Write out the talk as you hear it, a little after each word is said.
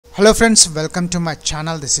Hello friends, welcome to my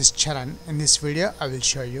channel. This is Charan. In this video I will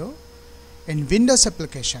show you in Windows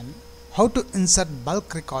application how to insert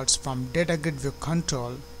bulk records from datagridview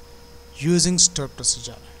control using stored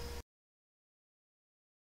procedure.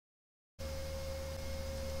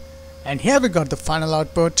 And here we got the final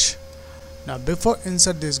output. Now before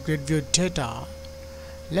insert this grid view data,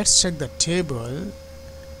 let's check the table.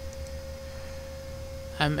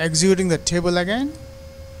 I'm executing the table again.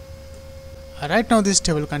 Right now this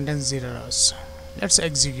table contains 0 rows. Let's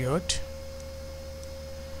execute.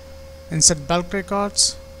 Insert bulk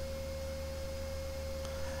records.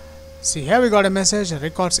 See, here we got a message,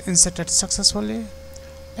 records inserted successfully.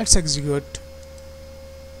 Let's execute.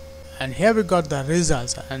 And here we got the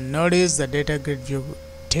results, and notice the datagridview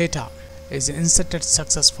data is inserted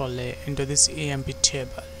successfully into this EMP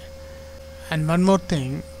table. And one more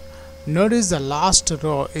thing, notice the last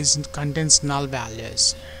row contains null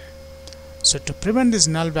values. So to prevent this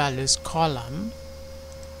null values column,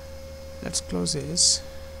 let's close this,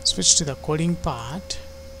 switch to the coding part.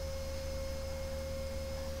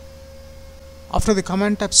 After the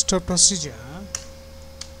command type stored procedure,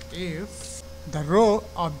 if the row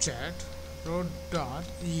object row dot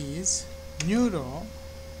is new row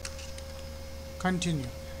continue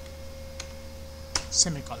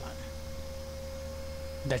semicolon.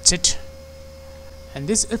 That's it. And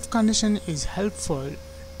this if condition is helpful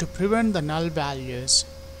to prevent the null values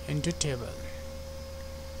into table.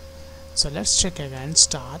 So let's check again.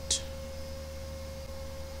 Start.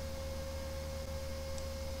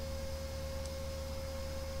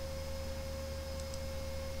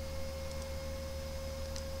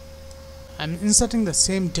 I'm inserting the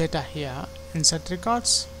same data here. Insert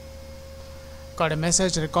records. Got a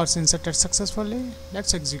message, records inserted successfully.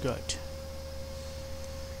 Let's execute.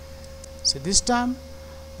 So this time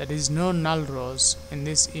there is no null rows in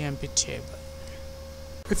this EMP table.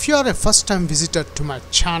 If you are a first time visitor to my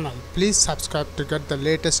channel, please subscribe to get the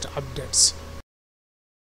latest updates.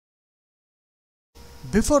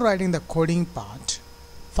 Before writing the coding part,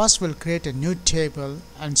 first we'll create a new table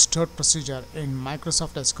and stored procedure in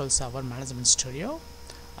Microsoft SQL Server Management Studio.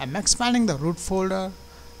 I'm expanding the root folder,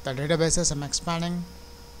 the databases I'm expanding.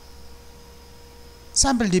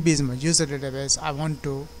 SampleDB is my user database. I want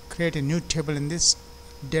to create a new table in this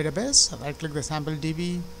database. Right click the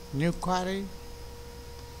SampleDB, new query,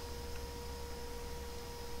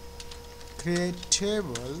 create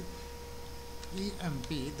table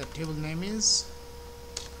EMP. The table name is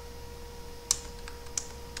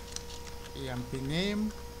EMP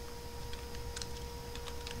name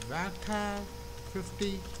varchar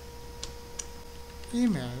 50,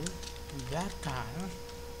 email varchar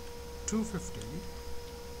 250,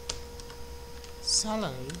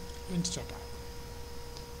 salary integer type.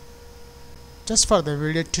 Just for the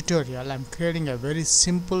video tutorial, I'm creating a very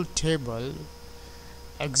simple table.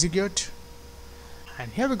 Execute.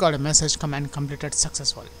 And here we got a message, command completed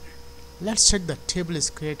successfully. Let's check the table is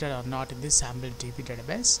created or not in this SampleDB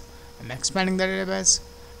database. I'm expanding the database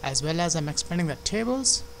as well as I'm expanding the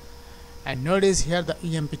tables. And notice here the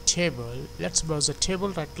EMP table. Let's browse the table,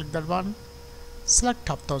 right click that one, select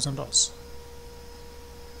top 1000 rows.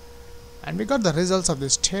 And we got the results of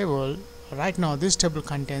this table. Right now this table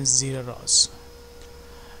contains 0 rows.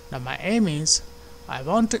 Now my aim is I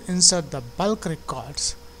want to insert the bulk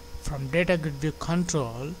records from datagridview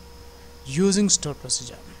control using stored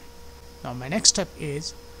procedure. Now my next step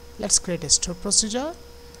is let's create a stored procedure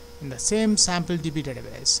in the same SampleDB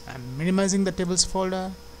database. I'm minimizing the tables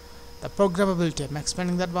folder, the programmability I'm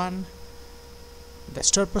expanding that one, the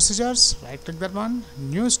stored procedures, right click that one,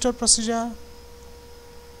 new stored procedure.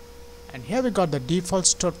 And here we got the default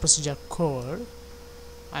stored procedure code.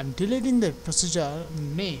 I'm deleting the procedure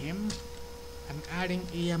name. I'm adding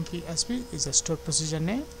EMPSP is a stored procedure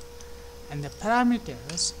name, and the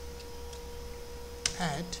parameters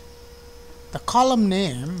at the column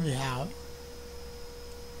name we have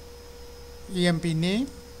EMP name,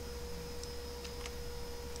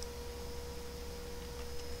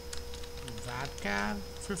 varchar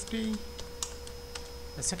 50.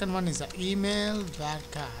 The second one is the email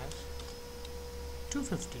varchar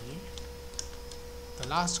 250. The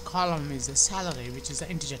last column is the salary, which is the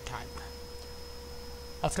integer type.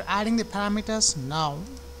 After adding the parameters, now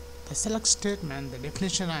the select statement, the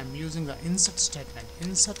definition I am using the insert statement.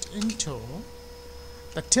 Insert into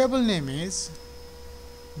the table name is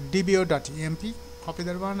dbo.emp. Copy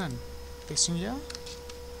that one and pasting here.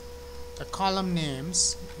 The column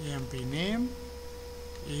names EMP name,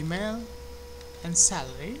 email, and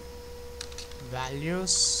salary.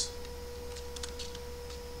 Values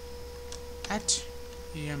at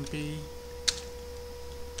EMP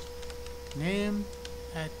name,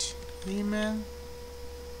 at email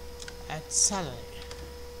at salary.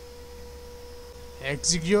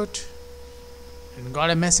 Execute, and got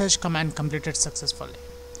a message command completed successfully.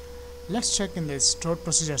 Let's check in this stored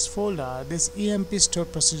procedures folder this EMP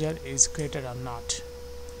stored procedure is created or not.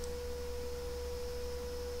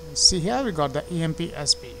 See here we got the EMP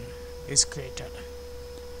SB is created.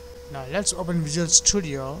 Now let's open Visual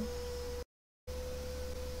Studio.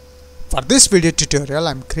 For this video tutorial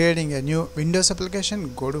I'm creating a new Windows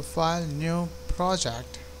application. Go to File, New,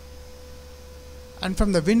 Project, and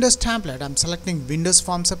from the Windows template I'm selecting Windows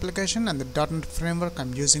Forms application, and the .NET framework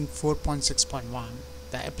I'm using 4.6.1.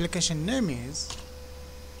 The application name is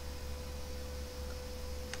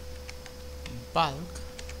bulk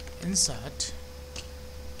insert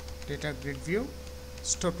data grid view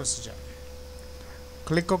store procedure.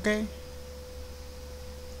 Click OK,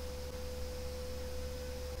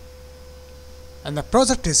 and the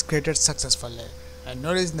project is created successfully. And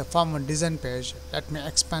notice in the form 1 design page, let me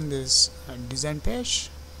expand this design page.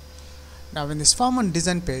 Now in this form 1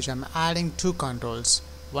 design page I'm adding two controls.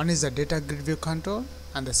 One is the data grid view control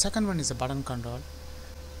and the second one is the button control.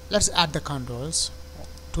 Let's add the controls.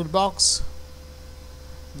 Toolbox,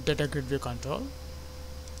 data grid view control.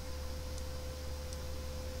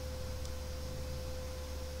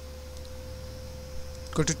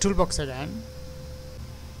 Go to toolbox again,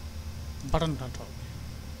 button control.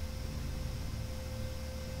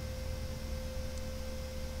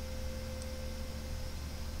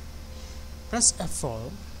 Press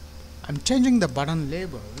F4. I'm changing the button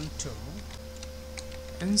label to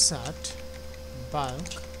insert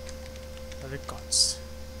bulk records.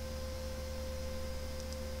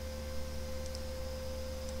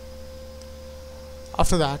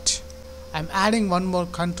 After that, I'm adding one more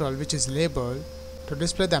control which is labeled to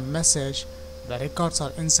display the message the records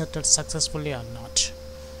are inserted successfully or not.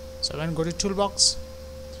 So when go to toolbox,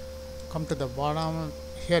 come to the bottom,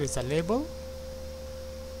 here is the label.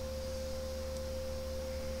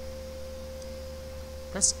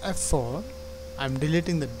 Press F4. I'm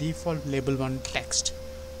deleting the default label 1 text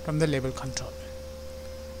from the label control.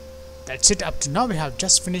 That's it. Up to now we have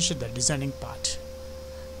just finished the designing part.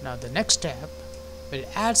 Now the next step, we'll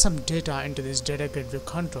add some data into this data grid view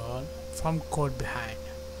control from code behind.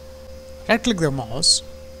 Right click the mouse,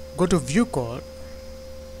 go to view code.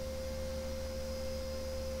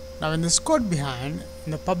 Now in this code behind,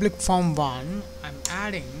 in the public form 1, I'm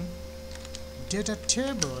adding data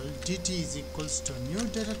table dt is equals to new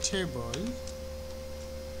data table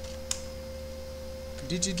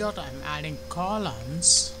dt dot, I'm adding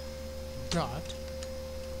columns dot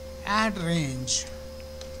add range.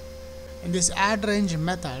 In this add range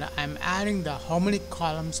method I'm adding the how many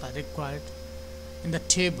columns are required in the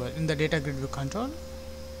table in the data grid view control.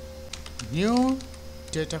 New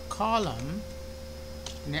data column,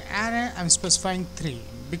 in the array I'm specifying 3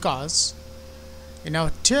 because in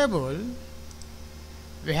our table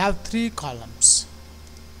we have 3 columns.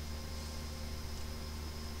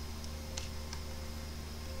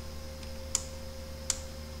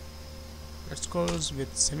 Let's close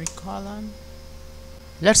with semicolon.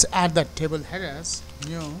 Let's add the table headers.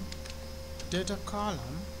 New data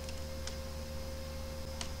column.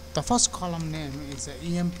 The first column name is the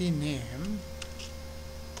EMP name,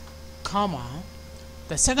 comma.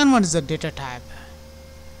 The second one is the data type.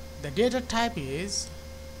 The data type is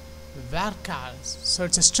varchar, so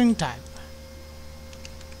it's a string type.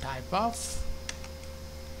 Type of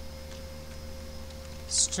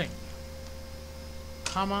string,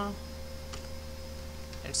 comma.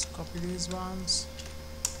 Let's copy these ones.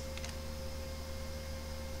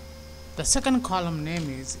 The second column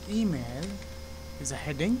name is email, is a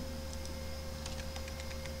heading,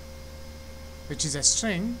 which is a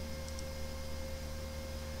string,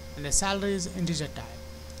 and the salary is integer type.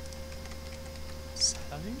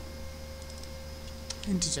 Salary,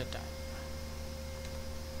 integer type.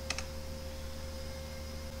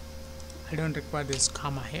 I don't require this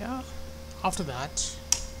comma here. After that,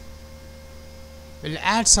 we'll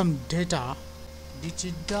add some data.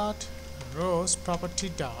 dt dot rows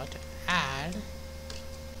property dot add.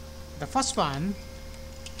 The first one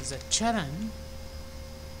is a Charan,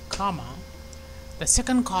 comma. The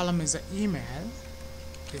second column is an email,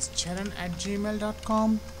 is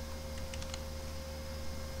charan@gmail.com,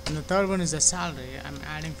 and the third one is a salary. I'm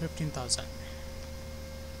adding 15,000.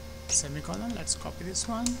 Semicolon. Let's copy this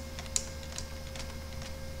one.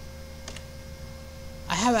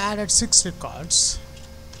 I have added 6 records.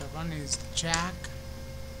 The one is Jack,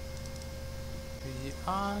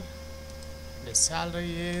 VR, the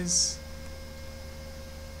salary is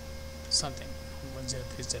something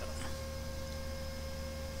 1030.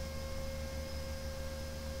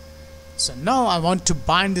 So now I want to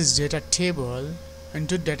bind this data table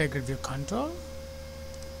into datagridview control.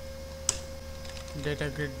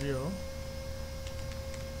 Datagridview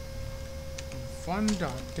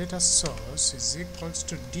one.data source is equals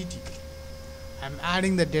to dt. I'm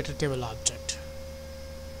adding the data table object.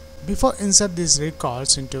 Before insert these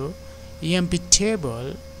records into EMP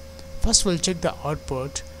table, first we'll check the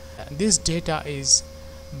output. This data is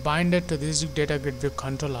binded to this datagridview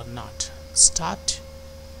control or not. Start.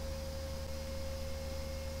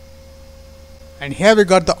 And here we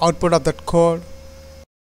got the output of that code.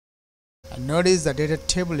 And notice the data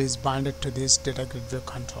table is binded to this datagridview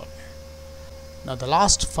control. Now the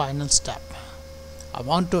last final step. I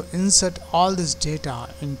want to insert all this data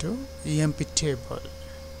into EMP table.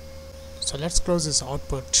 So let's close this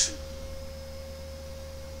output.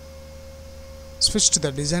 Switch to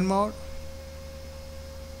the design mode.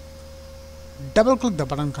 Double click the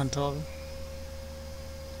button control.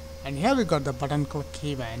 And here we got the button click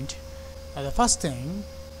event. Now the first thing,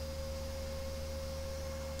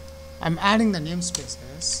 I'm adding the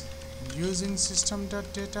namespaces using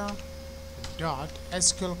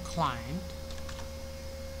system.data.sql client.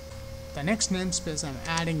 The next namespace I'm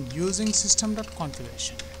adding using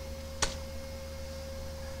system.configuration.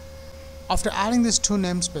 After adding these two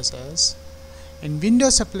namespaces, in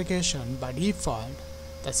Windows application by default,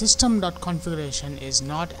 the system.configuration is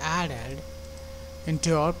not added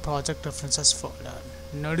into our project references folder.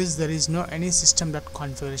 Notice there is no any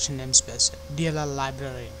system.configuration namespace, DLL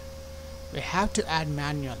library. We have to add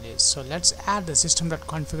manually. So let's add the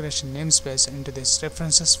system.configuration namespace into this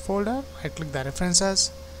references folder. Right click the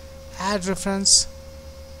references, add reference.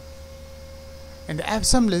 In the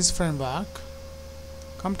assemblies framework,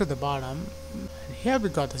 come to the bottom, and here we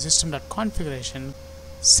got the system.configuration.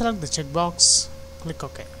 Select the checkbox, click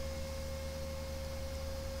OK.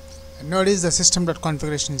 And notice the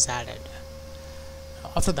system.configuration is added.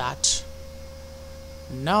 After that,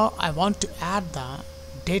 now I want to add the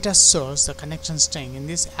data source, the connection string, in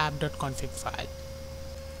this app.config file.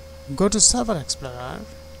 Go to Server Explorer,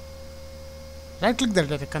 right click the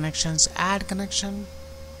data connections, add connection.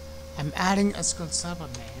 I'm adding SQL server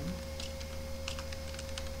name.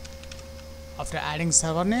 After adding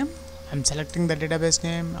server name, I'm selecting the database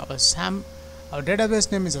name. Our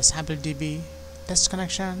database name is a sample DB. Test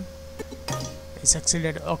connection is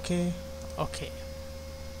succeeded. OK.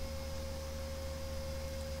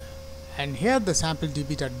 And here the sample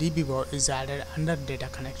db.dbo is added under data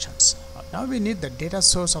connections. Now we need the data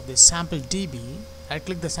source of the sample db. Right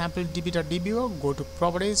click the sample db.dbo, go to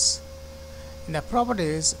properties. In the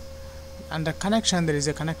properties, under connection, there is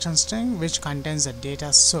a connection string which contains the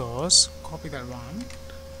data source. Copy that one.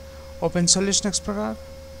 Open Solution Explorer,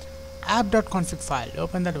 app.config file,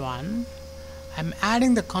 open that one. I'm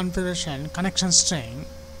adding the configuration connection string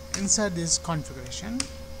inside this configuration.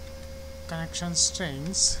 Connection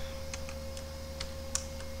strings,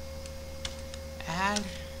 add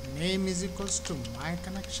name is equals to my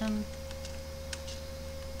connection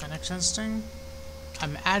string.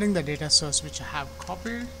 I'm adding the data source which I have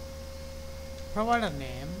copied. Provider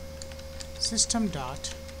name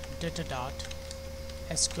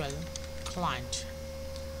system.data.sql client.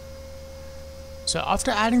 So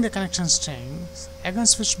after adding the connection strings, again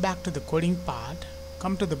switch back to the coding part.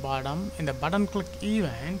 Come to the bottom, in the button click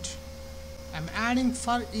event, I'm adding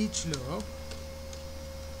for each loop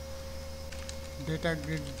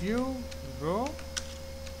datagridview row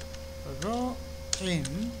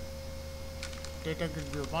in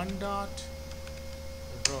datagridview one dot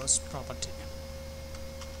rows property.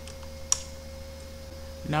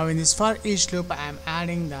 Now in this for each loop, I am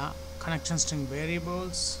adding the connection string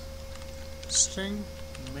variables. String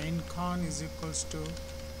main con is equals to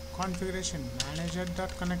configuration manager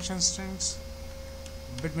dot connection strings.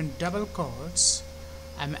 Between double quotes,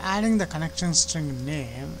 I am adding the connection string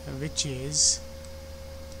name, which is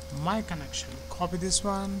my connection. Copy this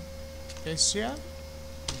one, paste here.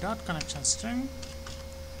 Dot connection string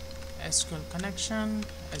SQL connection,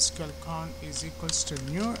 SQL con is equals to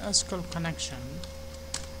new SQL connection.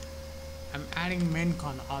 I'm adding main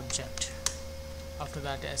con object. After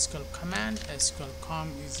that, SQL command, SQL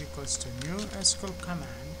com is equals to new SQL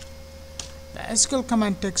command. The SQL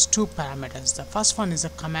command takes two parameters. The first one is a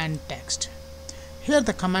command text. Here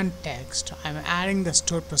the command text, I'm adding the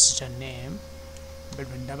stored procedure name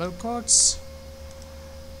between double quotes.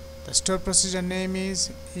 The stored procedure name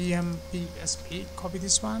is empsp. Copy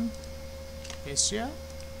this one, paste here,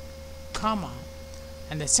 comma,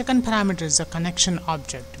 and the second parameter is a connection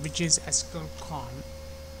object, which is SQL com.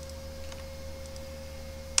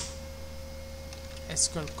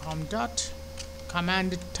 SQL com dot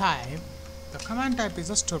command type The command type is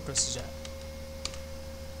a store procedure.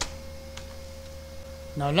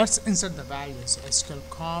 Now let's insert the values. SQL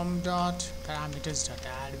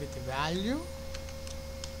com.parameters.add with the value,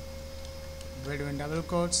 between double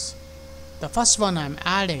quotes. The first one I'm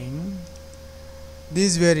adding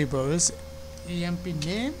these variables, emp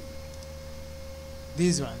name,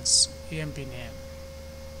 these ones, emp name,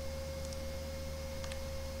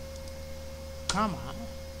 comma,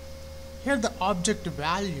 here the object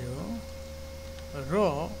value,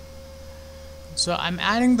 row. So I'm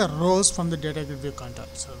adding the rows from the datagridview control.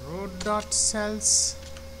 So row dot cells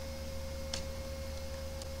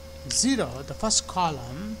 0, the first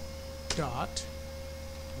column, dot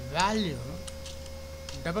value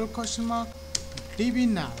double question mark db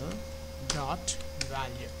null dot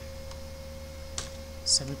value,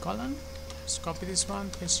 semicolon. Let's copy this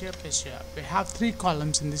one, paste here, paste here. We have 3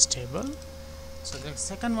 columns in this table. So the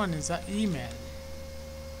second one is the email.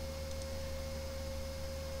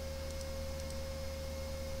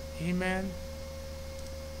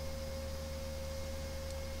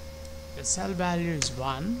 The cell value is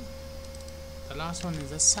 1. The last one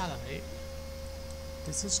is the salary.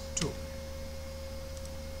 This is 2.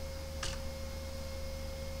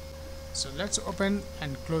 So let's open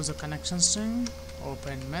and close the connection string.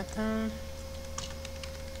 Open method,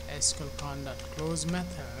 SQL con.close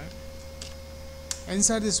method.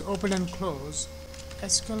 Inside this open and close,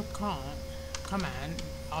 SQL con command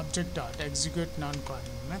object.execute non-calling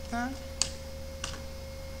method.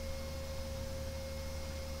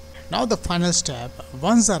 Now the final step,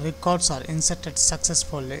 once the records are inserted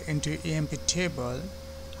successfully into EMP table,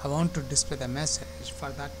 I want to display the message. For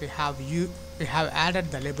that we have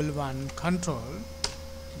added the label 1 control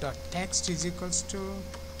dot text is equals to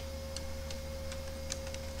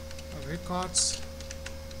records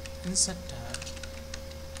inserted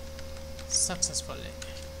successfully.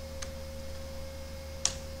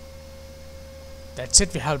 That's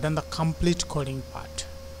it, we have done the complete coding part.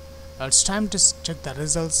 Now it's time to check the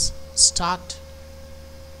results. Start.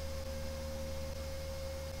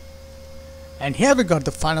 And here we got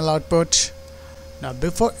the final output. Now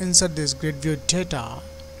before insert this grid view data,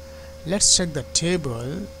 let's check the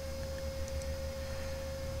table.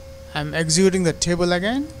 I'm executing the table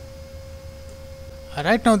again.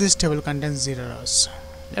 Right now this table contains 0 rows.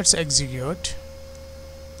 Let's execute.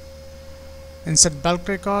 Insert bulk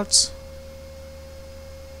records.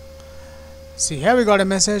 See, here we got a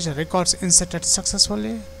message, records inserted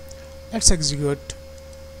successfully. Let's execute.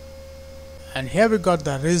 And here we got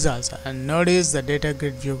the results, and notice the data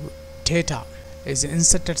grid view data is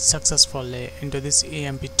inserted successfully into this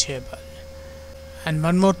EMP table. And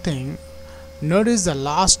one more thing, notice the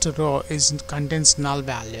last row contains null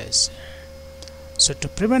values. So to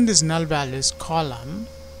prevent this null values column,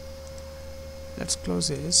 let's close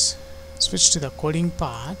this, switch to the coding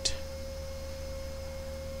part.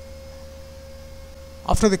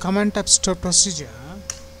 After the command type store procedure,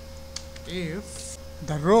 if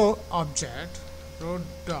the row object row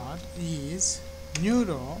dot is new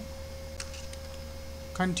row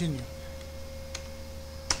continue,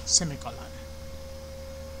 semicolon.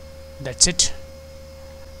 That's it.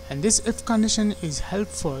 And this if condition is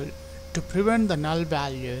helpful to prevent the null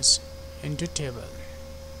values into table.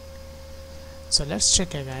 So let's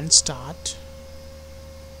check again. Start.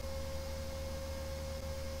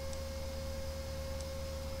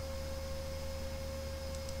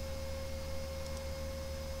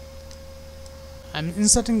 I'm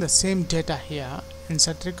inserting the same data here.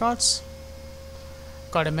 Insert records.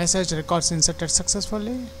 Got a message, records inserted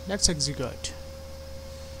successfully. Let's execute.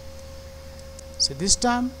 So this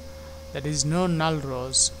time there is no null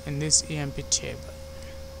rows in this EMP table.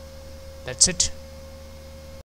 That's it.